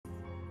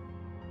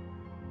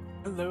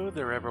Hello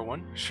there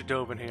everyone,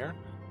 Shadovan here.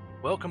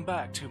 Welcome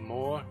back to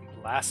more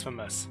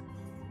Blasphemous.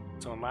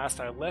 So when last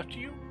I left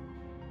you,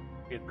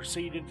 we had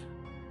proceeded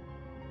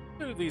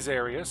through these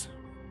areas.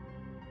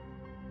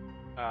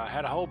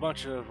 Had a whole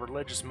bunch of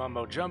religious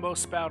mumbo-jumbo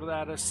spouted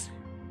at us.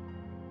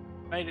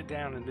 Made it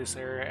down in this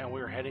area and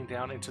we were heading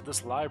down into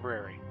this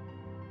library.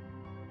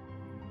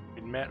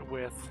 We met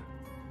with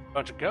a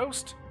bunch of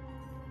ghosts,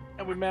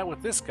 and we met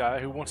with this guy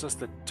who wants us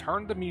to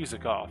turn the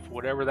music off,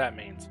 whatever that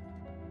means.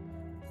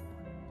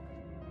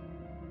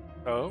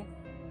 Oh.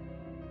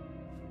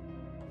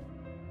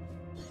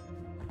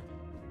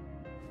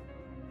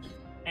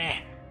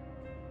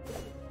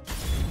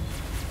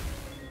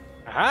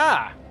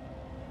 Aha!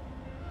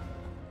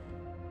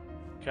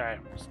 Okay,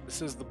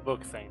 this is the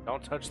book thing.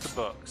 Don't touch the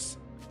books.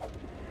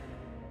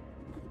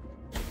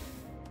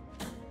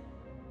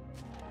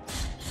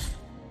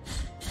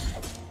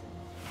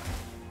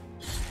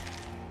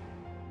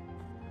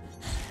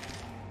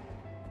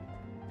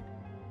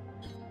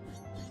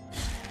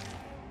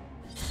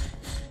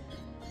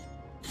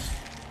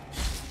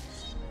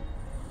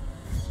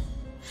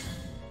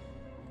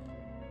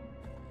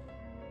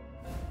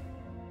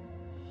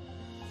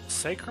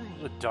 Sacrum of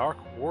the Dark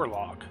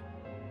Warlock.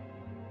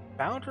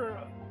 Founder,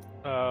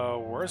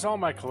 where's all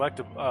my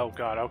collective... Oh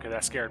god, okay,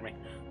 that scared me.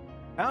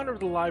 Founder of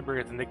the Library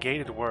of the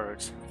Negated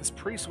Words. This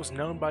priest was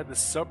known by the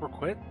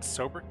sobriquet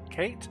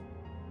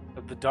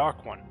of the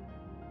Dark One.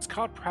 It's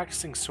caught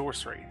practicing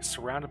sorcery,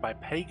 surrounded by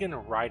pagan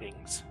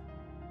writings.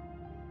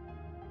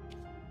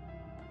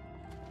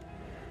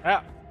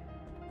 Ah!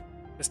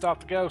 Pissed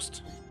off the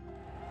ghost.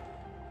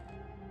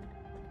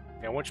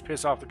 Yeah, once you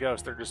piss off the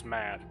ghost, they're just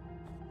mad.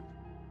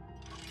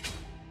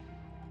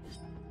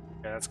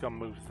 Okay, let's go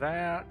move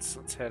that.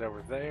 So let's head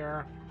over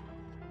there.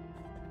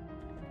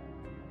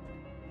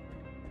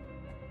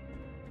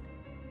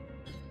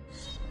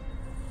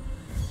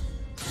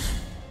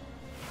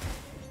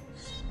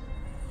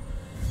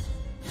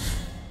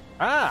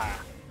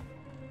 Ah!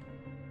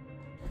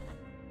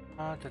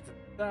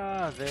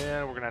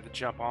 Then we're gonna have to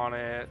jump on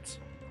it.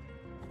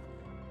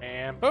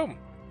 And boom!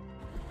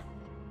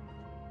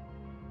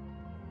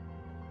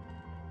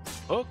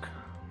 Book.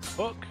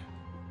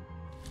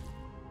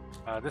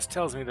 This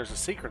tells me there's a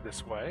secret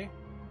this way.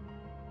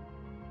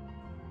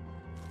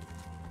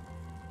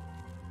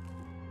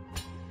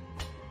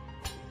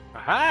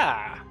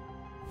 Aha!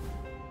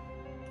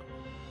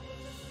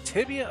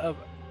 Tibia of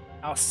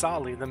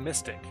Alsali the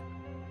Mystic.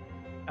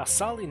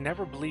 Alsali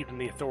never believed in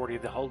the authority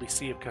of the Holy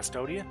See of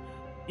Cvstodia.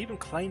 He even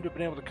claimed to have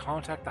been able to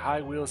contact the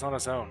High Wheels on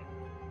his own.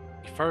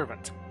 Be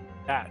fervent.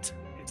 That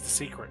is the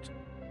secret.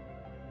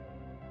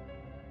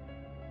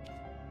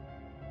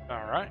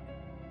 Alright.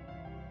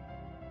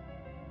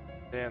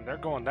 Then they're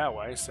going that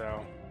way,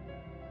 so...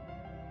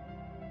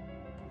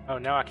 Oh,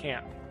 now I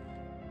can't.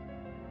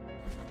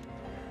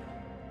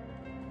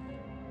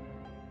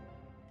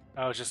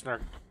 Oh, it's just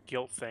another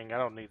guilt thing. I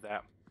don't need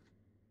that.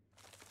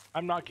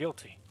 I'm not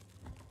guilty.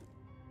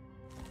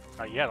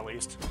 Not yet, at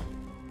least.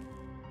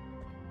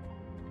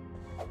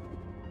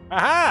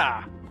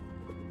 Aha!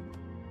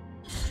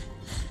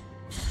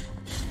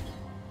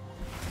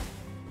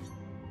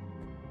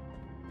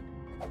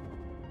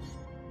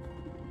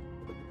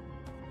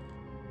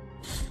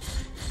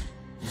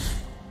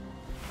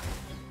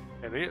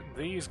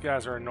 These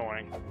guys are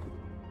annoying.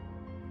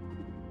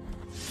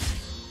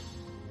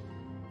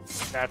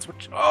 That's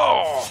what...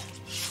 Oh!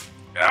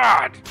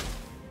 God!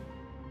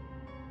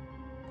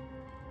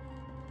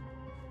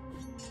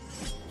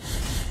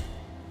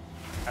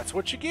 That's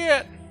what you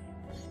get!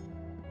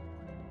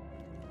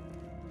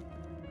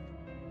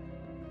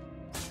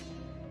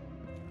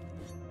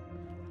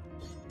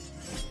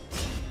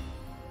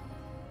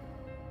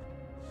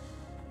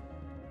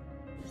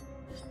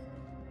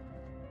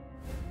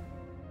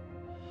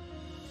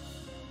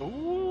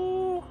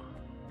 Ooh,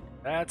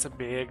 that's a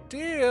big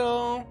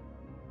deal.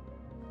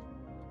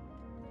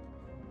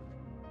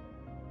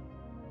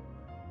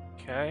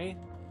 Okay.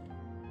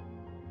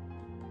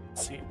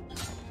 Let's see.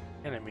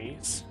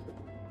 Enemies.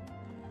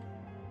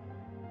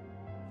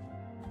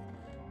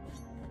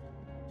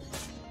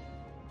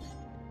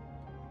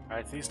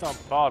 Alright, these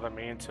don't bother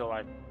me until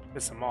I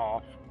piss them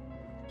off.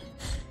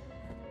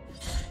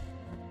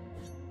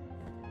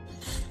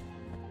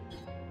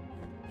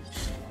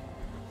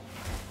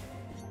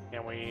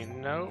 Can we?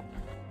 Nope.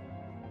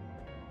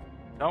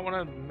 Don't want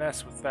to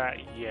mess with that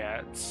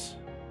yet.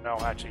 No,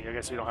 actually, I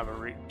guess we don't have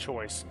a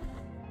choice.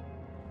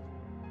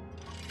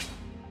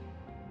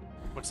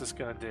 What's this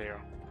gonna do?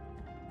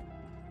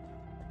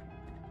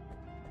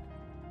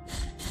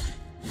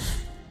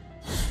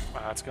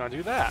 It's gonna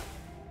do that.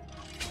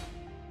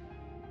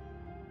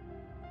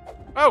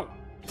 Oh!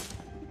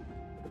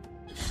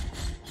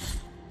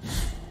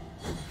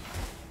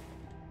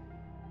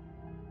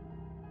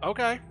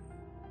 Okay.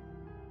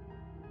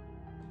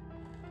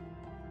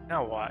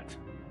 Now what?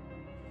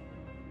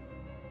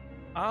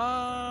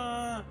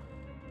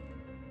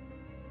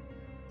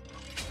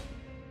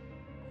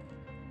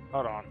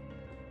 Hold on.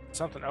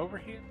 Something over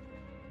here?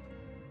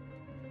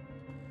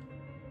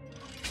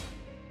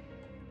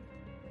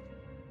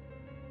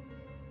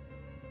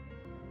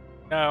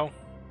 No.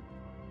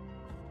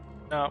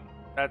 No.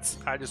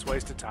 I just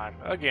wasted time.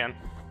 Again.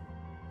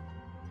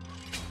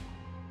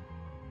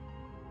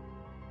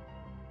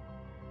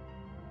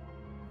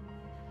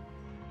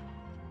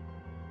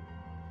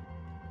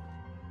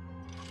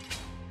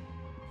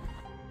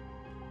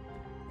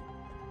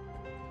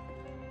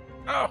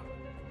 Oh!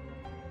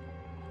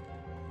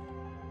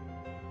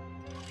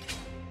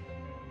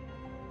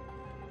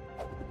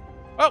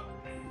 Oh!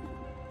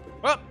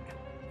 Oh!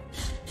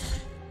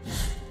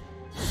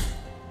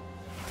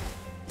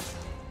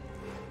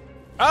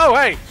 Oh,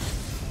 hey!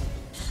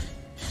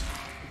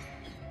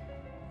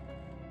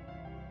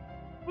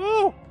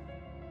 Woo!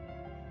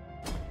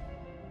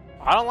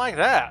 I don't like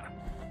that.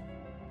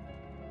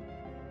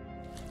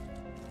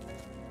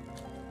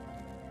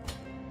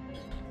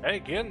 Hey,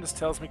 again, this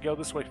tells me go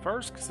this way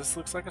first, because this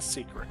looks like a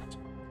secret.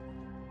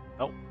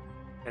 Nope.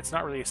 It's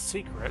not really a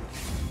secret.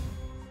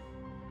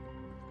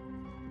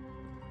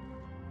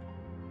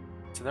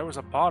 So there was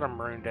a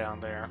bottom rune down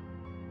there.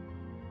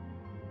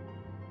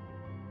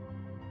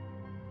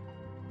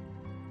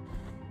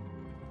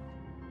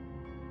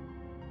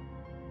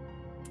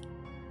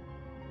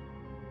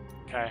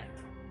 Okay.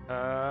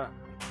 I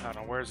don't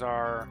know, where's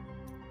our...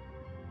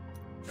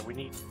 Okay, we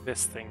need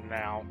this thing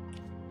now.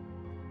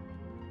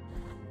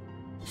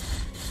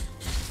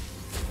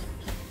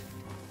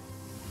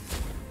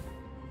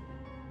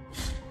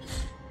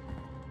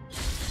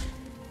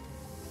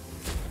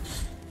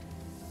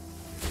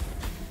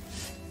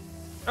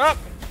 Up!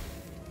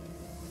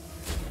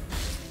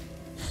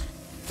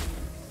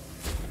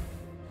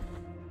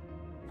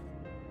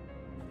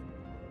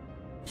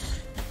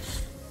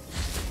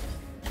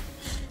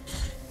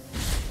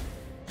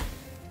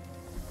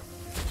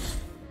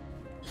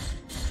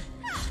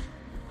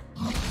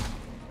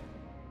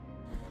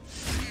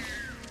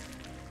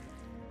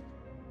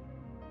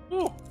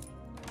 Ooh,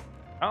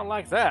 I don't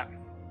like that.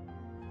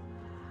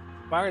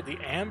 Fired the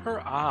amber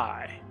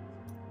eye.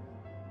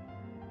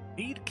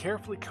 Bead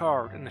carefully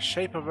carved in the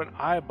shape of an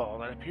eyeball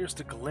that appears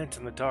to glint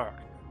in the dark.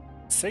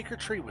 The sacred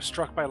tree was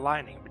struck by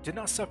lightning, but did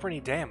not suffer any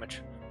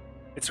damage.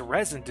 Its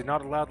resin did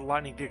not allow the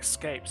lightning to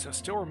escape, so it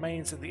still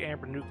remains in the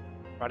amber nucleus,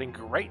 providing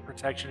great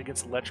protection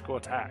against electrical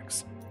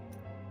attacks.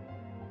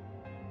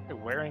 Okay,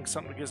 wearing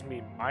something that gives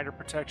me minor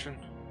protection.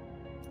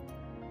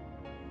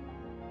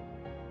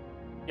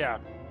 Yeah,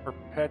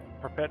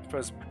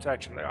 Perpetua's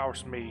protection that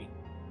offers me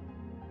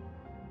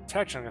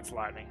protection against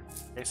lightning.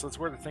 Okay, so let's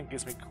wear the thing that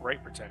gives me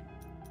great protection.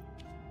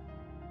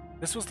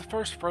 This was the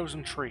first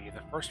frozen tree,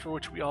 the first for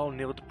which we all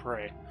kneeled to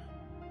pray,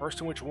 the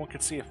first in which one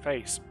could see a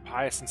face,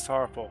 pious and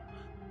sorrowful,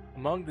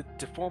 among the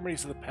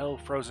deformities of the pale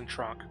frozen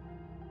trunk.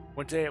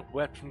 One day it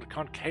wept from the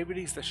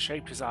concavities that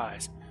shaped his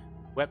eyes,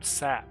 it wept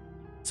sap,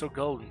 so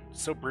golden,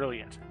 so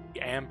brilliant,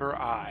 the amber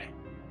eye.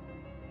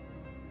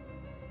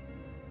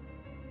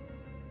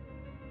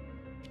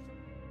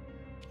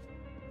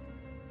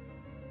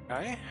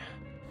 Okay,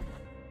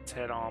 let's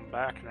head on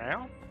back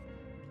now.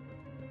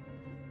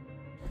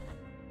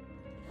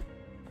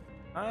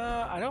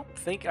 I don't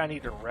think I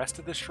need to rest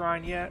at the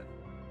shrine yet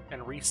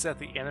and reset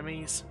the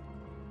enemies.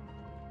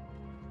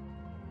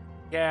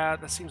 Yeah,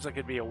 that seems like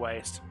it'd be a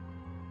waste.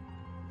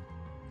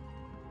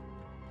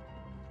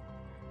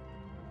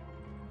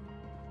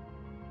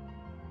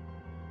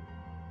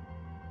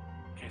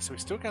 Okay, so we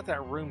still got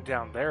that room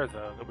down there,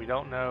 though, that we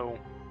don't know...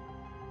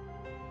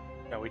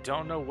 Yeah, we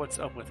don't know what's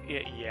up with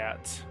it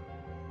yet.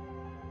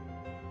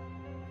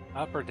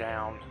 Up or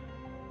down?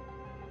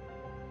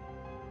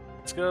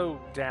 Let's go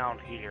down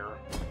here.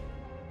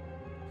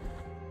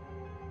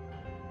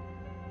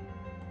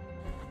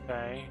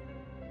 Okay.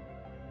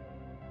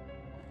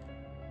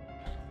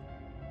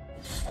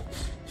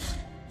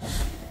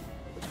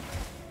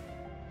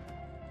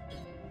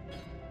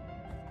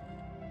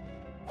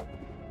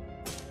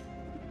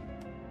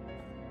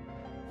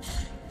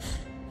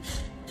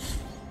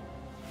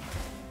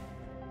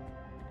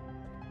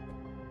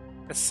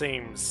 This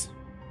seems...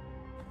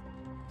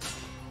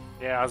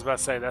 Yeah, I was about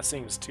to say, that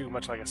seems too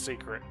much like a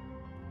secret.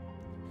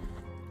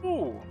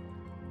 Ooh.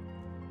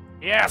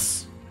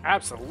 Yes!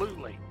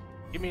 Absolutely.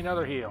 Give me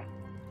another heal.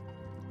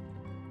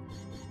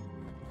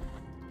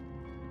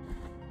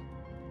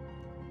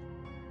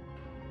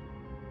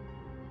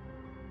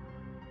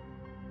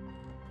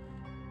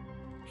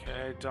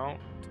 Okay, don't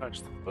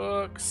touch the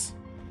books.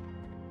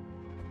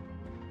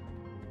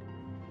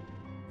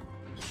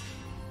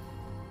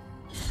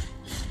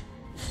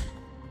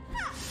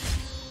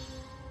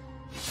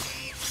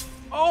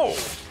 Oh!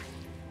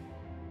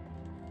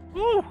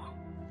 Woo!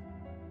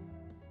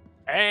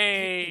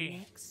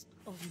 Hey! Next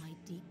of my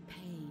deep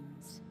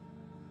pains.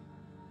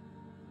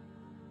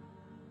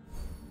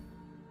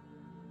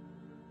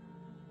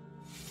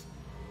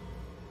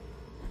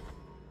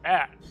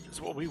 That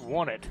is what we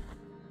wanted.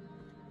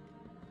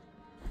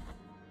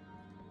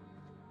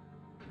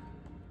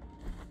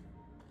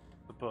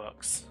 The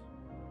books.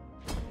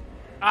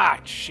 Ah,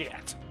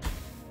 shit.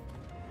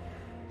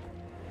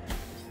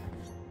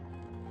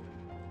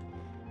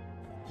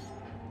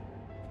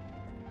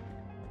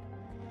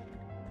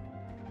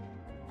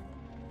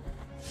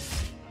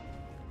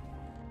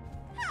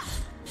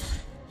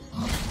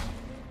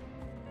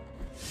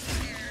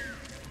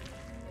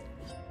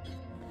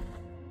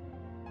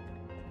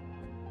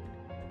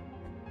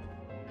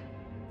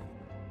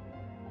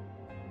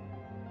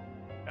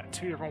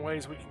 two different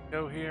ways we can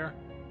go here.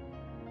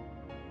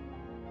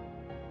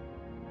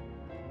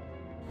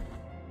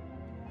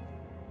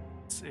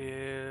 This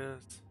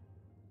is...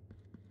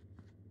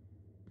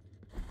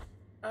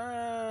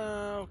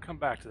 I'll come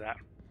back to that.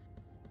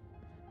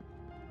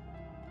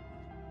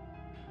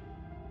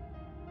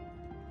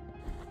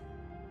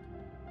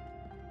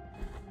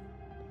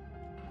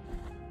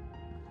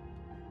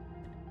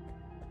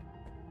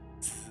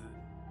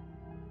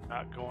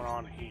 Not going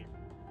on here.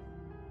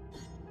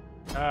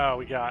 Oh,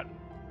 we got...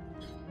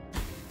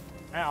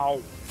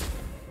 Ow.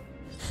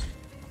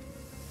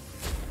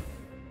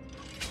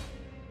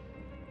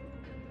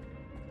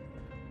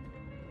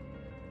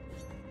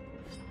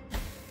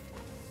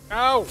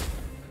 No!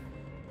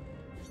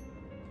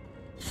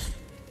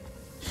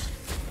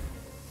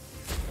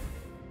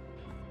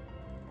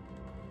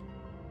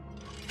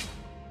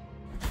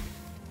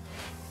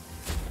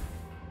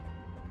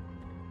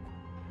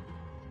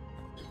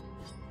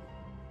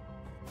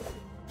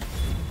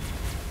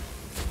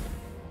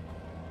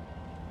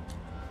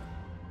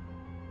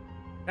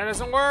 That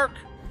doesn't work!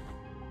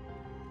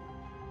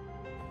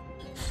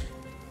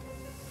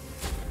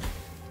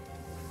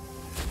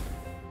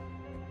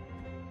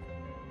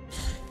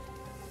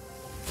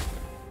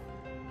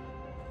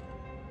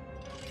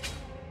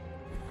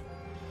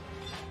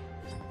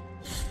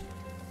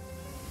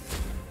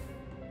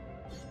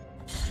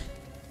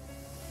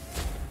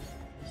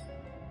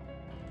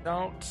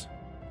 Don't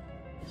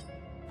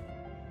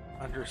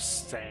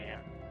understand.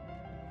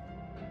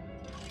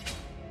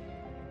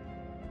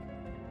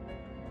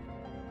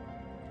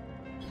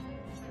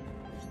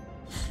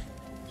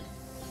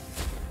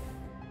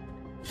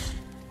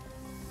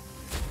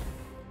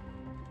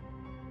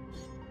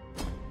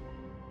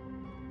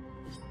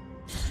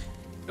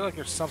 I feel like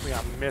there's something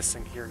I'm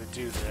missing here to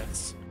do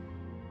this.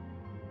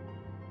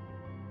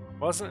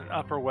 Wasn't an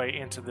upper way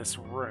into this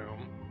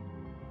room.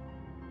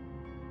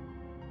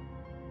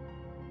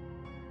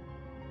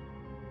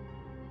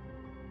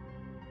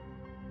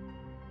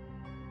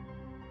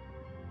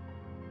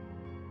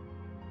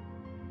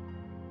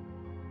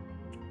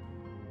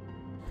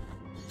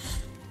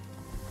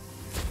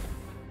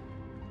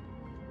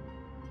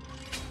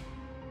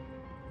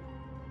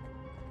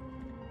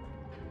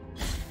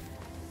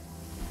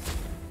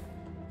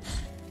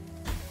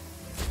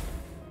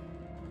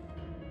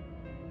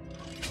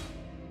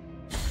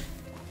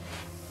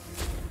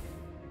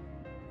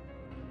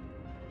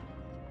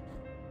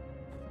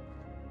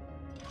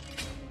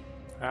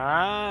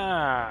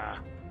 Ah.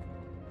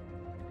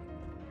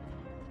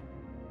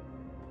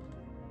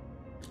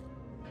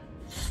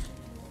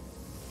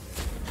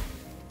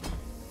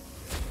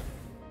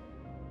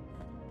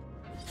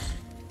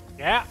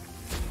 Yeah.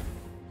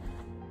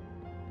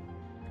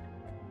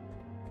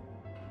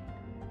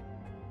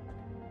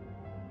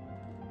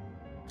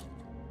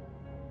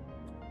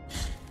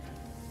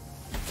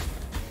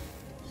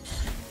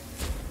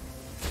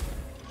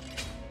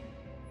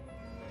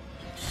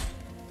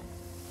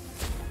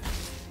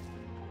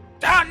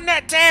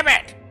 Damn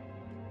it!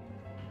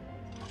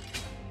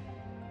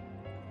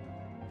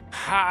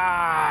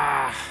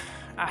 Ah,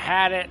 I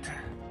had it.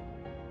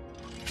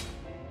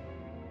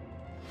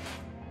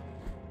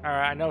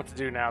 Alright, I know what to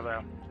do now,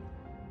 though.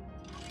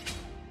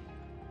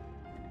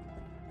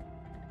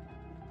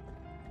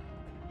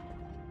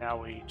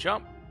 Now we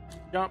jump,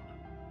 jump,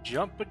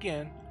 jump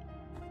again.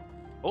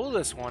 Pull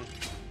this one.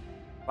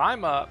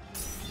 Climb up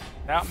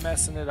without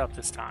messing it up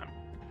this time.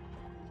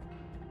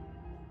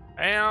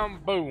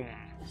 And boom.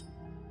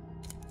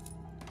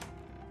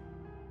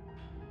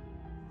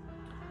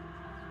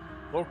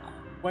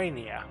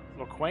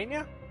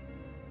 Loquania?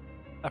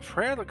 A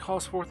prayer that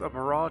calls forth a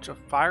barrage of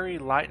fiery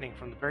lightning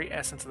from the very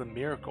essence of the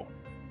miracle,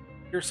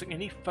 piercing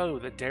any foe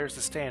that dares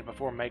to stand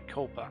before mea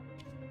culpa.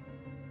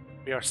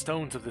 We are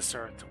stones of this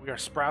earth, we are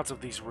sprouts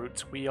of these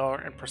roots, we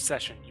are in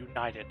procession,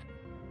 united.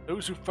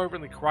 Those who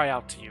fervently cry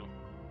out to you,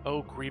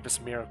 O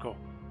grievous miracle,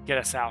 get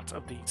us out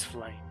of these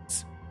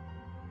flames.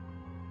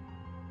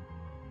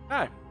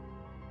 Hi.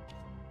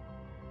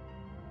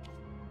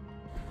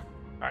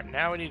 Alright,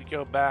 now we need to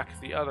go back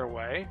the other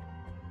way.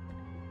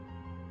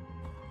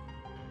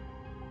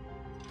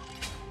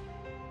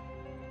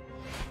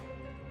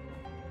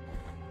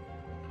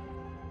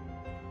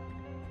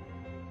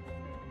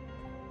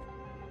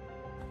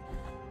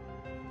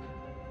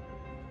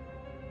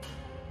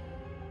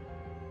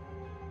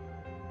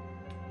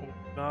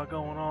 What's got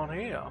going on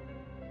here?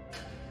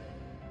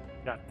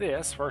 Got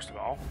this, first of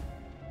all.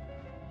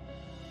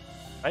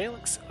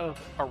 Relics of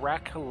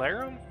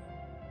Arachalarum?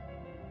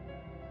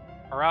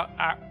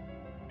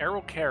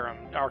 Arachalarum,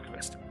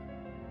 archivist.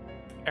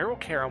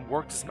 Arachalarum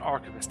worked as an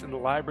archivist in the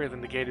Library of the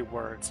Negated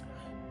Words.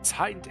 His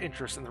heightened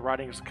interest in the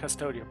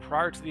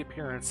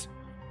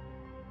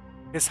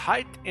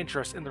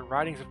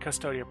writings of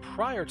Cvstodia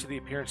prior to the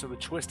appearance of the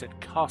Twisted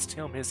cost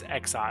him his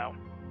exile.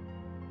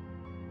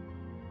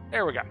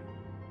 There we go.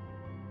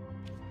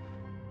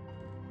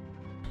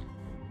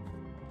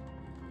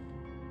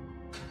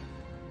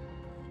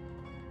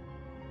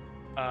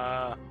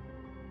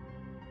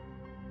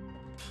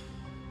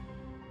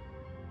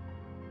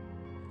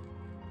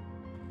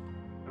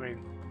 mean,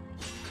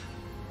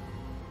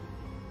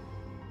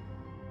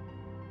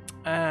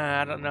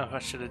 I don't know if I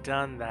should have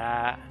done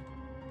that.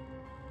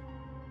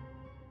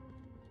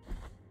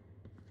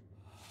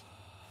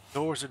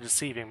 Doors are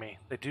deceiving me.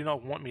 They do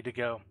not want me to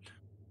go.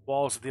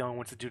 Walls are the only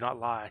ones that do not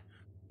lie.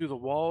 Through the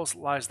walls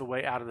lies the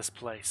way out of this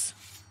place.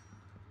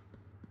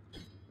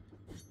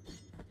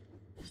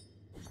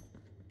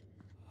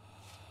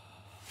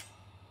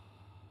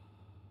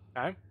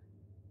 Okay.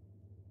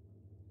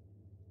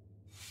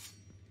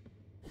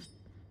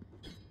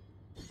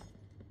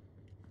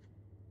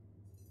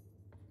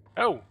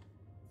 Oh!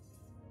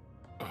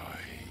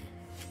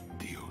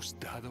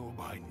 Diosdado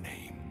by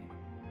name,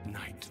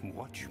 night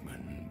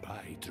watchman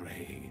by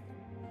trade,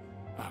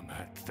 I'm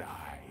at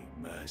thy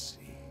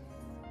mercy.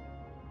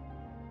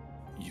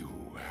 You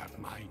have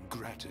my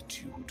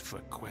gratitude for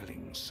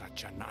quelling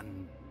such an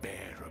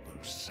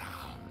unbearable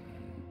sound.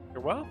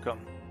 You're welcome.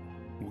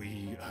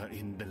 We are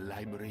in the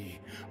library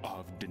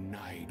of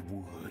denied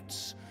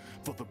woods,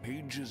 for the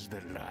pages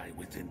that lie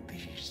within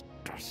these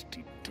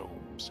dusty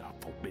tomes are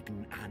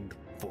forbidden and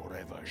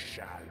forever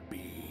shall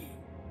be.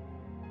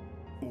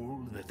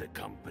 All that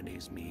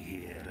accompanies me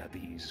here are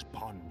these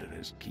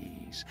ponderous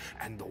keys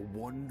and the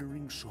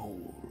wandering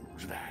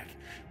souls that,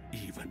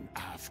 even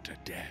after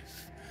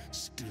death,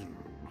 still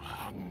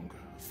hunger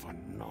for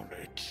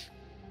knowledge.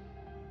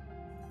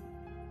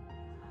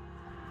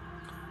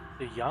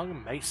 The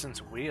young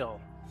mason's wheel.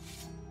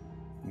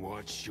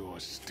 Watch your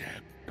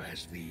step,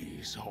 as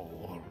these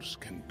halls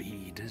can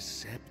be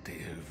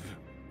deceptive.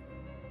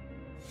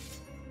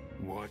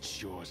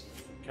 Watch your...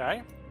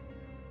 Okay.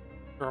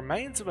 The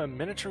remains of a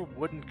miniature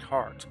wooden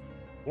cart,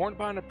 worn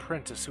by an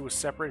apprentice who was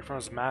separated from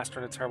his master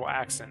in a terrible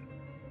accident.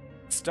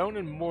 Stone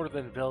and mortar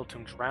that enveloped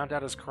him drowned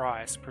out his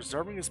cries,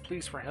 preserving his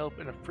pleas for help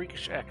in a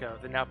freakish echo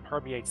that now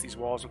permeates these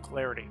walls with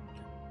clarity.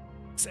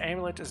 This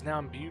amulet is now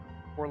imbued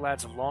with poor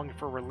lad's longing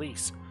for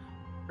release,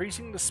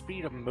 increasing the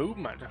speed of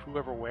movement of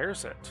whoever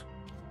wears it.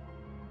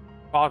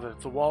 Father,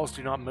 the walls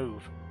do not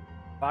move.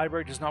 The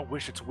library does not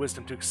wish its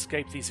wisdom to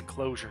escape these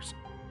enclosures.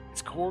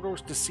 Its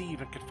corridors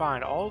deceive and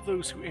confine all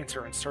those who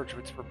enter in search of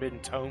its forbidden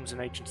tomes and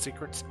ancient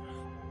secrets.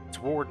 Its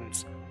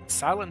wardens, the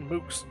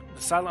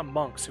silent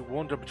monks who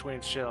wander between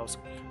its shelves,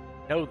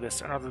 know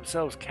this and are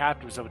themselves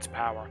captives of its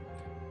power.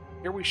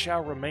 Here we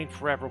shall remain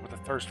forever with a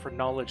thirst for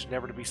knowledge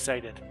never to be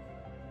sated.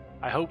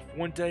 I hope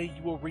one day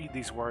you will read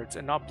these words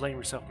and not blame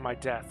yourself for my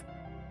death.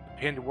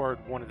 The pinned word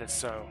wanted it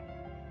so.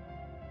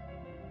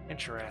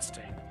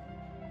 Interesting.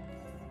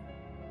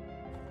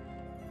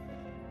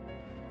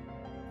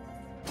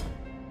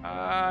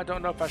 I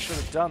don't know if I should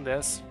have done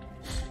this.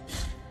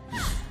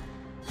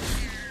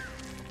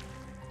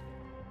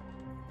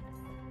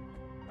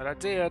 But I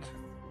did.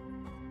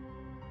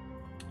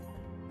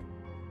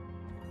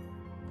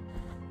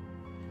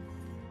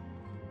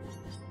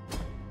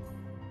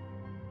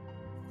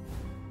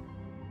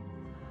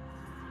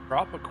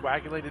 Drop of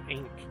coagulated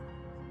ink.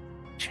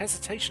 Each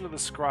hesitation of the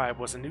scribe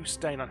was a new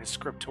stain on his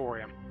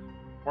scriptorium.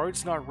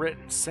 Words not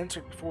written,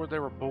 censored before they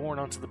were born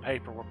onto the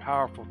paper, were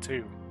powerful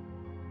too.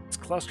 This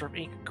cluster of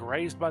ink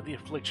grazed by the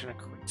affliction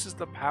increases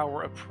the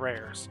power of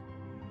prayers.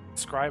 The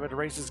scribe had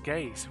raised his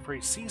gaze, for he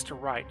ceased to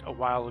write a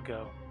while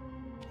ago.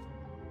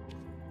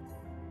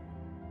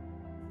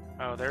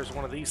 Oh, there's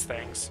one of these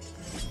things.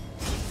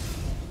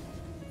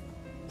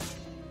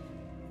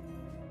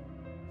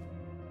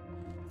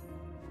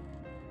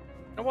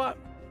 You know what?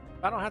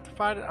 If I don't have to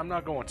fight it, I'm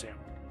not going to.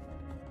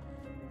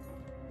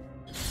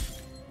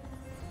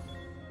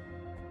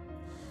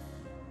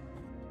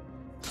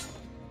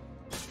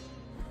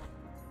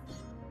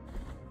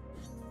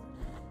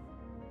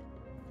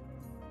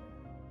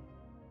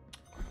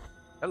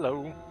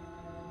 Hello.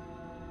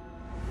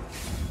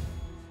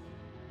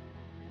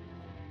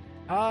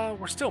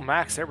 We're still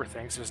max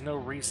everything, so there's no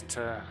reason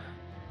to...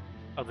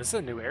 Oh, this is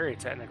a new area,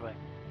 technically.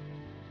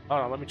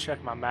 Hold on, let me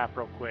check my map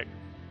real quick.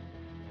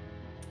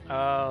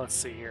 Let's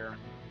see here.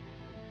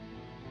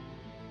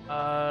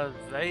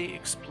 They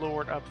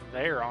explored up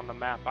there on the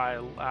map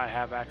I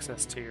have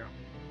access to.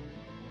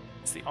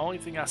 It's the only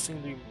thing I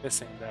seem to be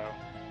missing, though.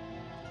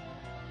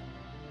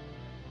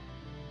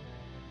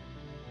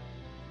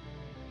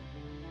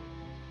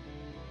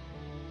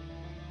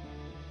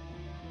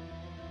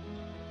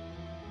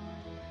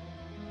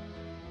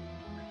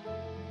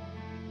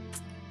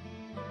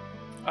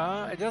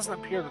 It doesn't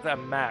appear that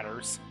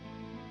matters.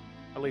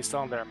 At least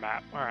on their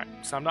map. Alright,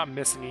 so I'm not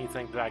missing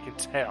anything that I can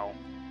tell.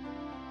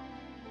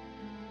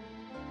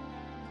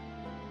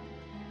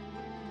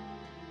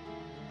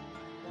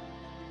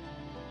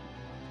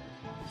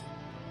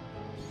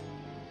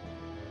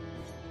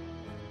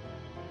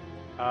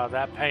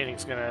 That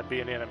painting's gonna be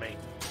an enemy,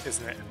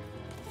 isn't it?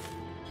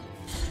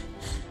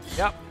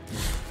 Yep.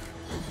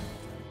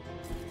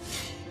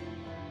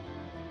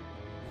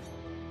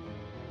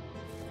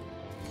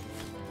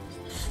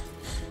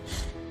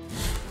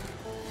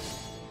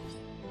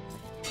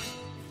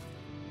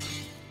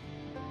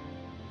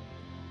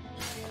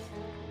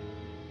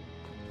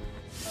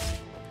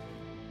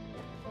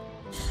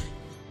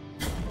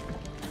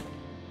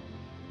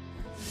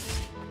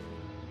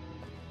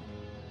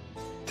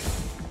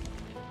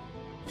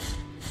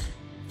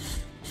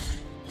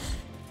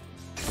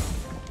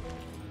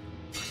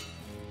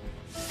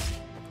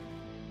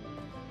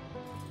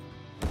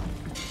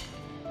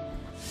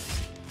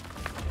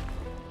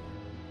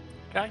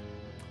 Okay.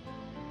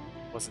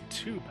 Wasn't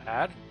too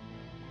bad.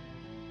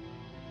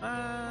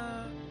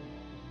 Can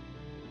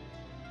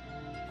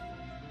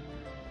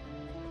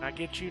I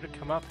get you to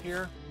come up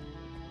here?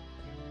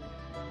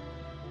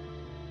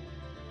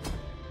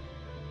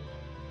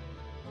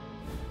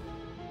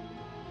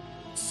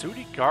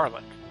 Sooty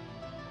garlic.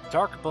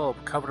 Dark bulb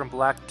covered in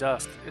black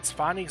dust. Its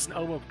finding is an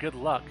omen of good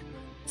luck,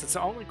 since it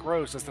only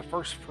grows as the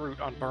first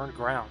fruit on burned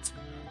grounds.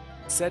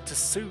 Said to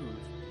soothe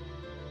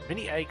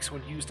many aches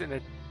when used in a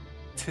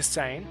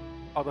tisane,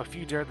 although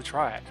few dare to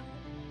try it.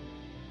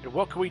 And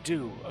what can we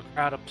do? A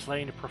crowd of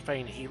plain and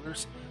profane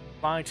healers,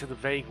 blind to the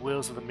vague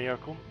wills of the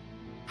miracle,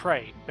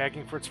 pray,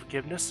 begging for its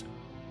forgiveness?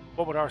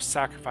 What would our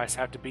sacrifice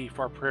have to be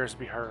for our prayers to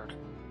be heard?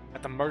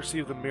 At the mercy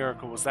of the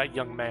miracle was that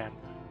young man,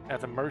 and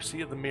at the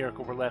mercy of the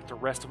miracle were left the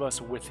rest of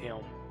us with him.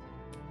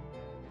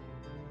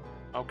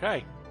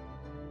 Okay.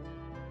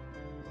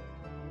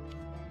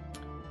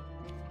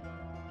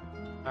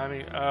 I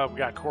mean, we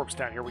got a corpse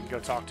down here we can go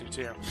talk to,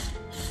 too.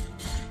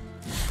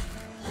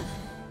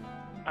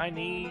 I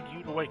need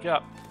you to wake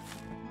up.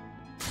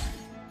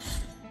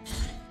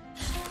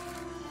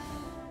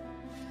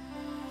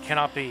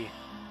 Cannot be.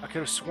 I could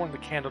have sworn the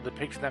candle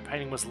depicting that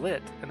painting was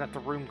lit, and that the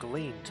room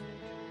gleamed.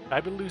 Have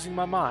I been losing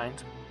my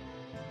mind?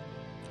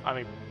 I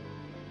mean,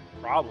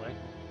 probably.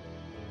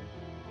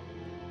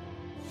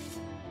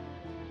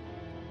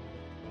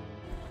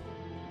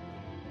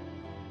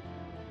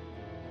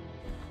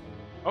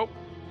 Oh.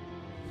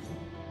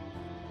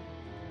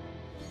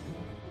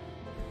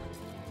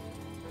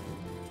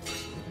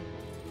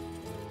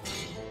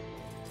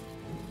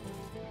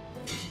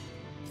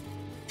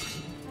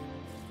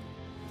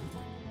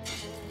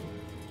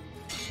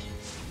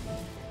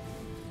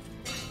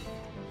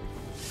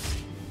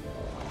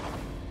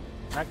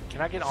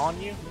 Can I get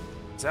on you?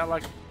 Is that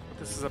like what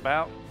this is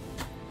about?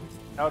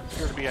 That would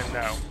appear to be a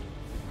no.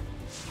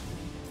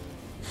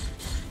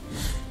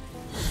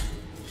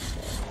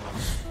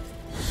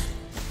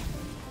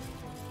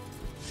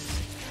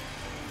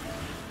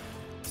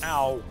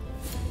 Ow.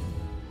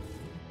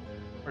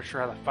 Not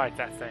sure how to fight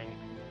that thing.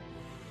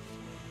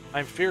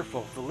 I'm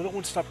fearful. The little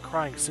one stopped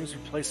crying as soon as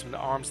we placed him in the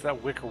arms of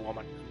that wicker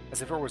woman,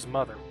 as if it were his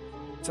mother.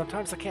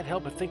 Sometimes I can't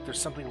help but think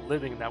there's something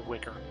living in that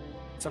wicker.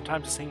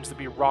 Sometimes it seems to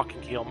be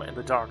rocking him in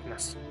the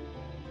darkness.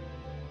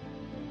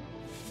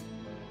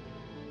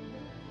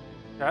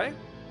 Okay.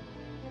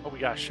 Oh, we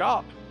got a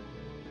shop.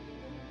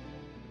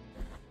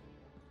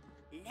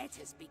 Let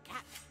us be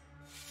captured.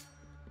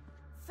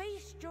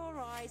 Feast your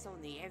eyes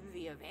on the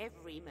envy of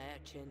every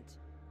merchant.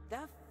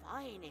 The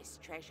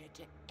finest treasure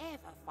to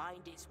ever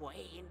find its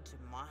way into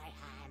my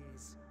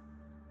hands.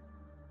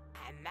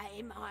 And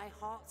may my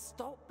heart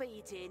stop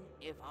beating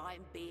if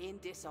I'm being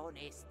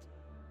dishonest.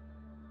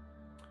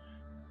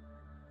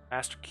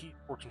 Master key,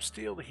 fortune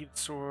steel, the heated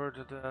sword,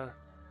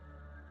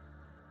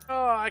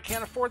 Oh, I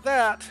can't afford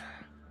that.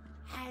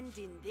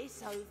 Handing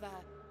this over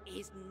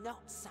is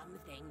not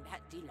something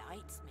that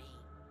delights me.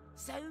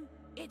 So,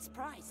 its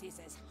price is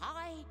as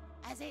high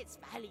as its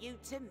value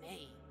to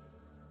me.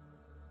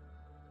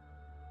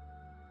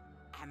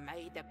 And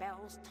may the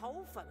bells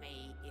toll for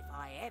me if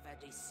I ever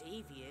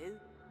deceive you.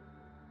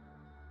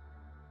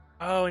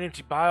 Oh, an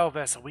empty bio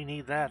vessel. We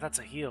need that. That's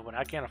a heal, but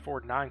I can't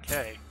afford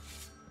 9k.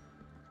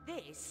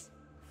 This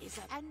is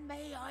a... And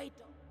may I...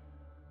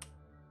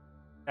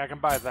 I can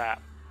buy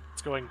that.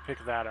 Let's go ahead and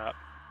pick that up.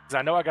 Because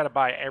I know I got to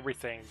buy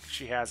everything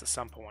she has at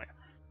some point.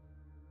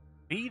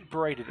 Bead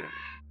braided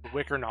in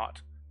wicker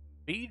knot.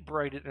 Bead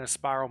braided in a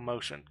spiral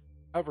motion,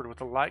 covered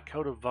with a light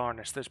coat of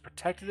varnish that's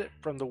protected it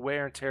from the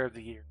wear and tear of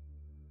the year.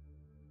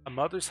 A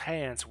mother's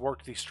hands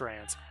worked these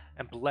strands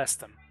and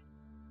blessed them.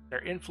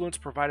 Their influence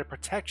provided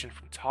protection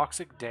from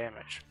toxic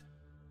damage.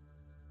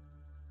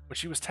 When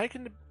she was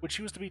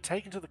to be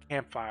taken to the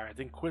campfire,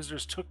 the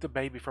Inquisitors took the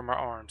baby from her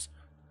arms.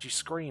 She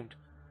screamed,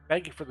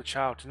 begging for the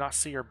child to not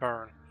see her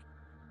burn.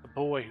 The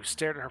boy, who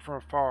stared at her from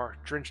afar,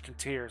 drenched in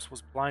tears,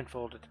 was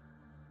blindfolded.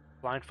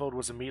 The blindfold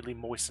was immediately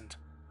moistened.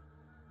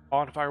 The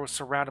bonfire was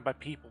surrounded by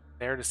people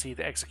there to see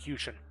the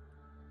execution.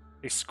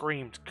 They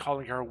screamed,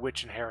 calling her a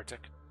witch and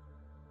heretic.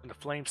 When the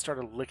flames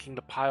started licking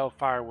the pile of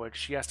firewood,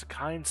 she asked a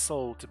kind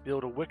soul to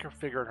build a wicker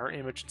figure in her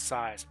image and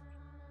size,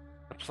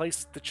 and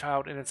placed the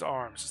child in its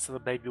arms so the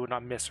baby would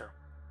not miss her.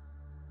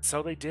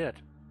 So they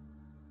did.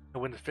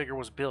 And when the figure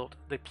was built,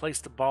 they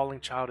placed the bawling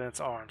child in its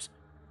arms,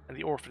 and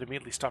the orphan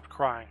immediately stopped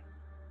crying.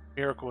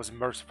 The miracle was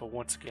merciful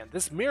once again.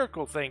 This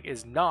miracle thing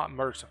is not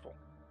merciful.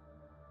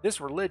 This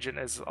religion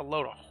is a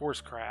load of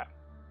horse crap.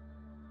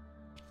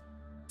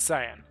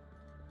 Saying.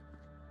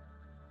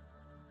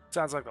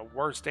 Sounds like the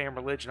worst damn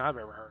religion I've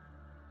ever heard.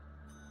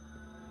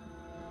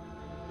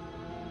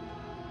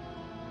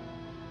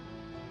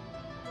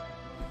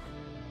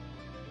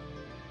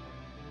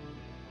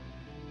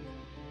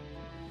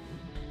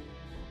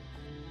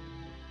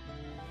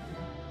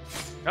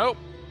 Nope.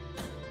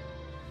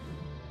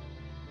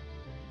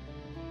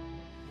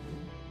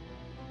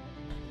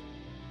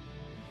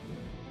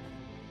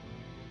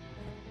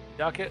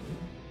 Duck it?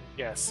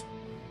 Yes.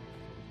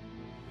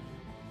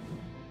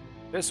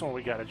 This one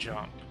we gotta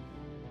jump.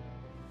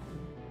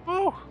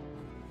 Woo!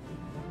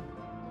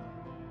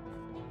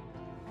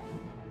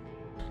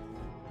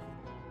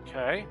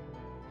 Okay.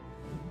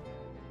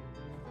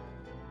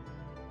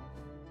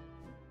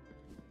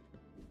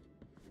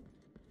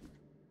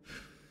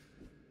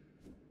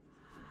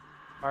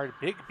 Fired a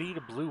big bead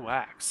of blue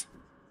wax.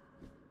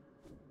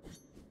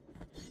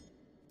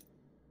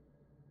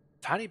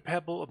 Tiny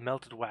pebble of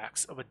melted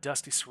wax of a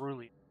dusty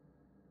cerulean.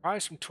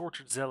 Cries from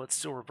tortured zealots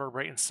still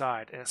reverberate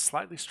inside, and it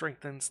slightly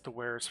strengthens the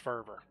wearer's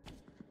fervor.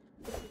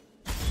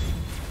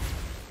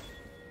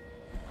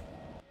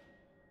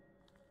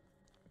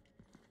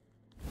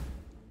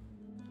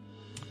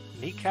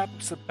 Kneecap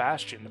of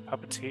Sebastian, the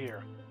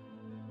puppeteer.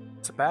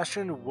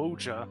 Sebastian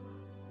Woja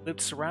lived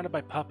surrounded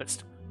by puppets.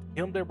 To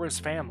him there were his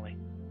family.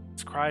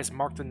 His cries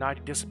marked the night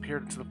he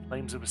disappeared into the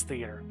flames of his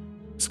theater,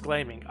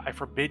 exclaiming, "I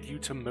forbid you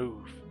to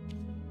move."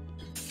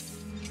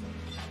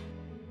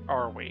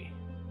 Are we?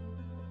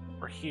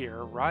 We're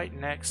here, right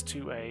next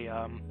to a,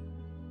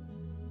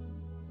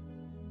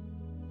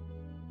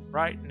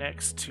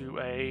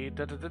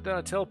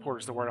 teleporter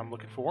is the word I'm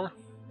looking for.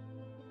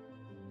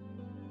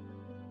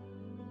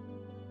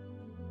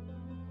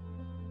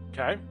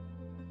 Okay.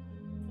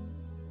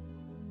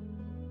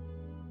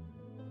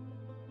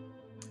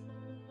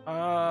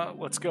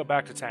 Let's go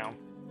back to town.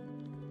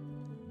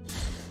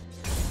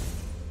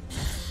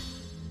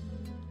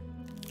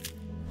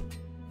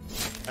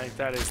 I think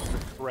that is the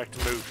correct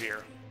move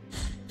here.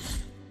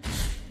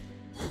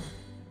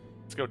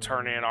 Let's go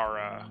turn in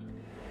our,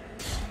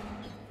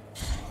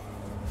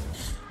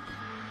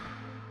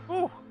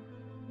 Woo!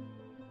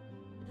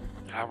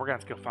 We're gonna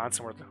have to go find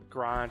somewhere to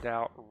grind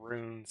out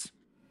runes.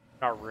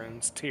 Not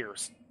runes,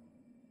 tears.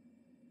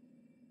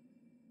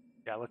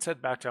 Yeah, let's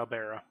head back to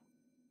Albera.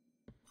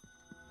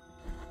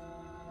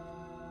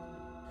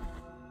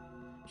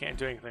 Can't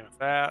do anything with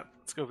that.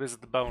 Let's go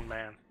visit the Bone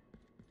Man.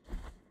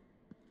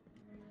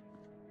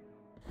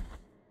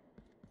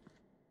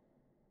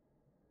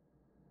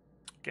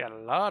 Got a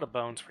lot of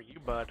bones for you,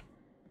 bud.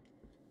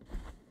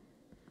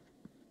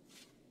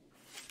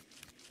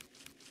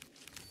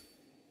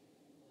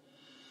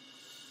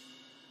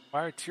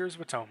 Why are Tears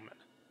of Atonement?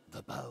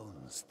 The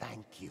bones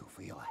thank you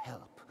for your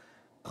help,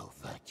 O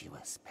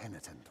virtuous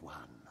Penitent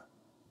One.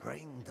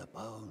 Bring the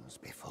bones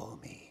before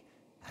me,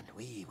 and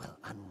we will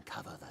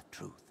uncover the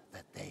truth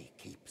that they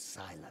keep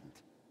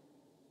silent.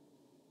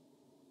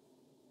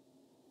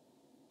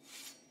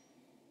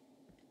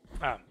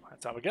 Ah,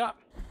 that's all we got.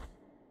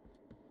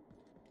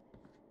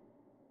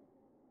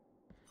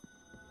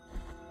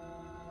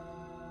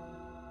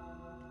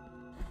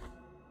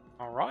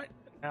 Alright,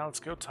 now let's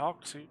go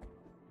talk to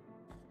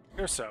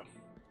Urso.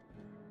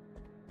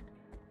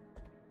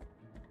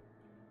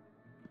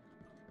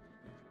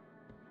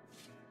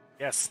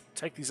 Yes,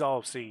 take these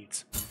olive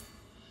seeds.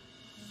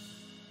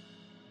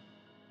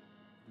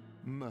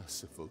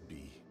 Merciful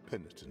be,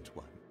 Penitent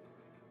One.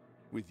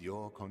 With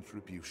your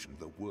contribution,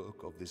 the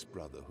work of this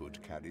brotherhood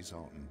carries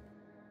on.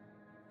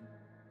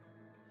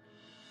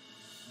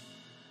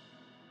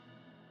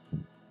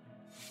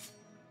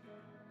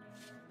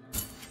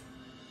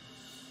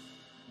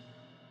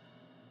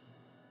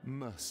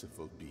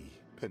 Merciful be,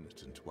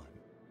 Penitent One.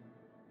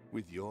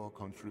 With your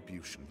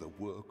contribution, the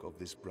work of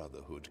this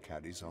brotherhood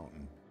carries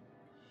on.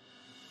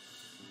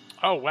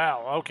 Oh,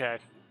 wow, okay.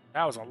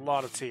 That was a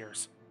lot of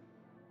tears.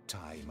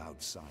 Time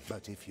outside,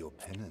 but if your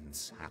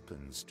penance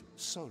happens to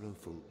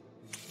sorrowful...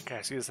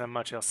 Okay, so he doesn't have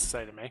much else to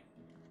say to me.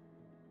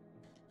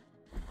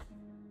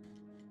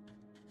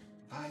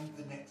 Find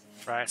the next.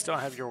 Right, I still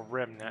don't have your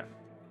remnant.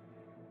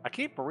 I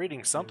keep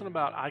reading something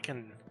about I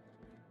can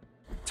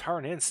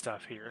turn in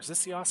stuff here. Is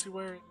this the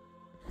ossuary?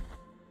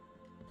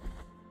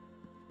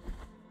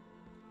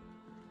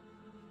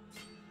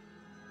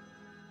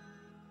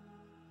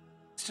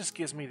 This just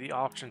gives me the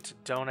option to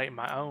donate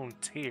my own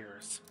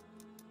tears.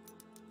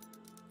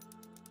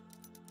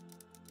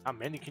 How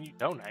many can you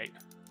donate?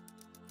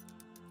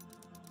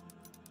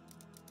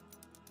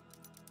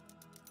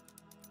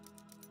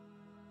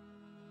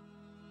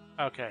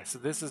 Okay, so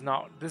this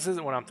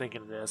isn't what I'm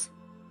thinking it is.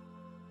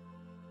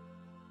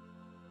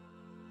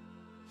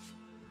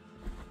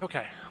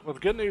 Okay, well the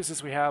good news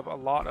is we have a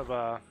lot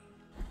of,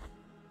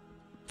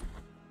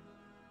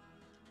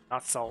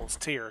 not souls,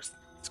 tears.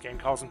 This game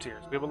calls them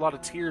tears. We have a lot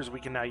of tears we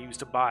can now use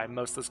to buy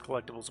most of those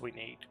collectibles we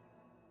need.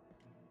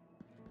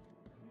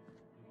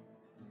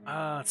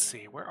 Let's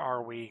see, where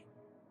are we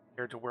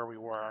compared to where we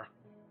were?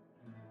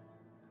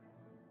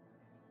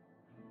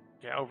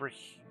 Yeah, over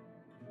here.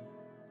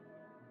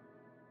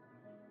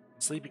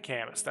 Sleeping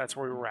Canvas, that's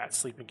where we were at,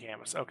 Sleeping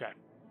Canvas, okay.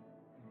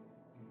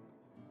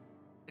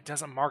 It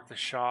doesn't mark the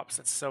shops,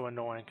 it's so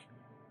annoying.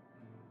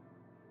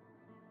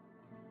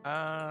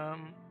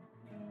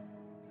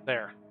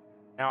 There.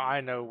 Now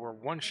I know where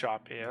one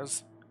shop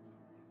is.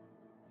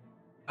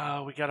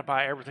 We gotta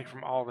buy everything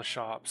from all the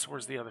shops.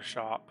 Where's the other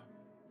shop?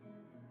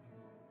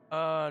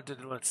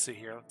 Let's see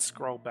here. Let's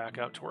scroll back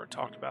up to where it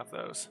talked about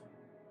those.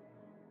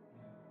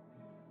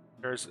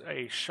 There's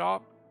a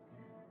shop.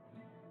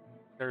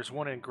 There's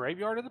one in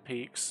Graveyard of the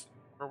Peaks.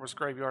 Where was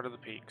Graveyard of the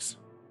Peaks?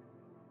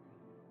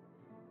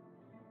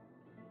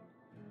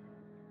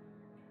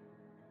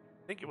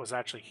 think it was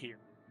actually here.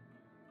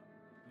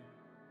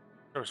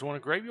 There's one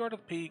in Graveyard of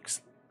the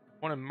Peaks,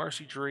 one in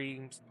Mercy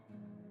Dreams.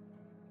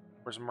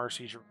 Where's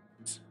Mercy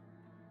Dreams?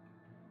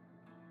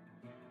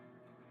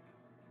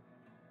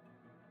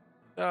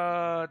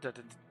 Okay,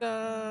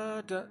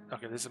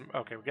 this is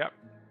okay. We got.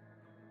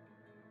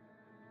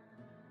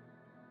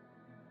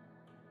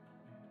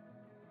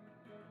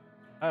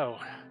 Oh,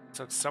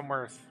 so it's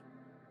somewhere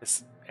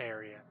this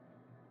area.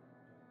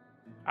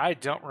 I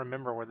don't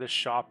remember where this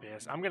shop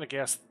is. I'm gonna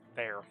guess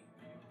there,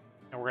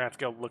 and we're gonna have to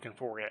go looking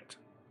for it.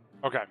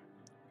 Okay,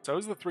 so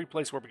those are the three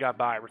places where we got to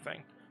buy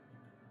everything.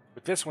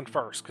 But this one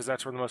first, because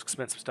that's where the most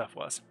expensive stuff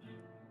was.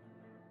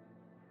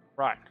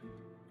 Right.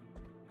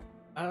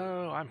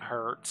 Oh, I'm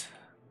hurt.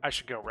 I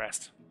should go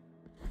rest.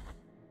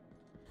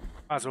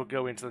 Might as well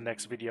go into the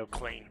next video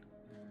clean.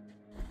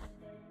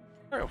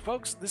 Alright, well,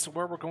 folks, this is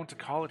where we're going to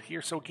call it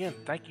here. So again,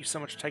 thank you so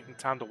much for taking the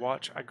time to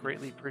watch. I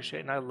greatly appreciate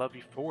it, and I love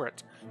you for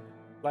it. If you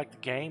like the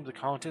game, the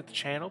content, the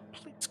channel,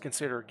 please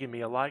consider giving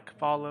me a like,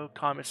 follow,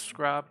 comment,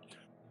 subscribe,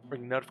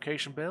 ring the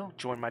notification bell,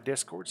 join my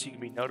Discord so you can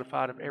be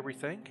notified of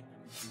everything.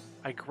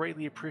 I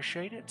greatly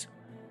appreciate it.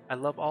 I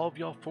love all of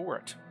y'all for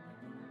it.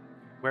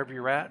 Wherever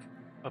you're at,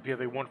 hope you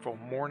have a wonderful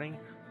morning,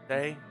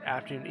 day,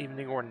 afternoon,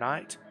 evening, or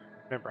night.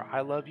 Remember,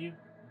 I love you,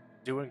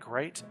 doing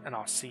great, and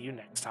I'll see you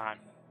next time.